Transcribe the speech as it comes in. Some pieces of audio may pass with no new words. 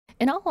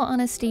In all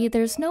honesty,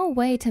 there's no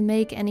way to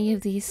make any of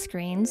these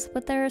screens,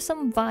 but there are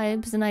some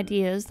vibes and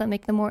ideas that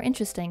make them more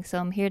interesting, so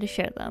I'm here to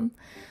share them.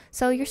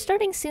 So your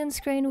starting soon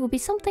screen will be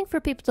something for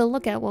people to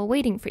look at while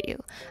waiting for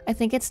you. I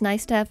think it's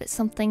nice to have it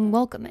something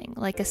welcoming,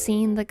 like a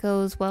scene that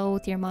goes well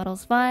with your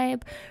model's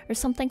vibe, or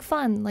something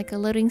fun, like a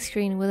loading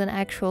screen with an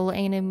actual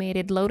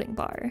animated loading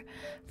bar.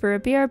 For a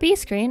BRB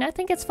screen, I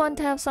think it's fun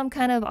to have some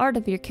kind of art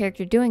of your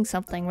character doing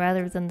something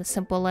rather than the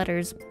simple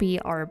letters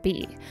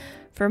BRB.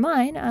 For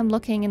mine, I'm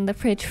looking in the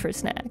fridge for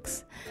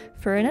snacks.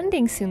 For an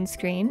ending soon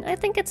screen, I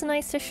think it's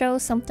nice to show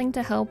something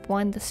to help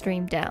wind the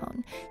stream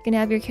down. You can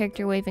have your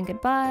character waving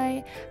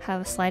goodbye,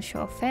 have a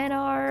slideshow of fan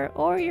art,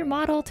 or your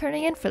model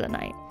turning in for the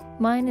night.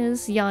 Mine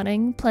is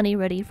yawning, plenty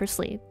ready for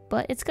sleep,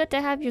 but it's good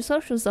to have your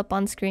socials up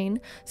on screen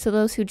so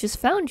those who just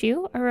found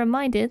you are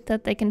reminded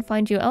that they can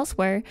find you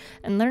elsewhere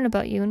and learn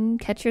about you and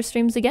catch your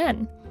streams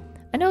again.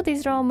 I know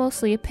these are all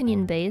mostly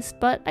opinion-based,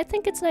 but I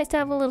think it's nice to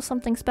have a little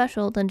something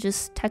special than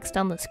just text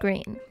on the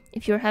screen.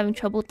 If you're having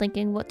trouble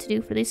thinking what to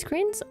do for these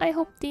screens, I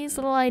hope these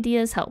little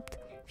ideas helped.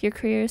 If you're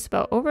curious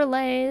about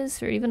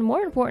overlays, or even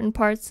more important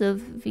parts of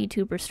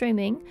VTuber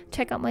streaming,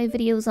 check out my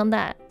videos on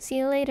that. See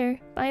you later.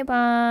 Bye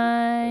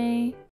bye!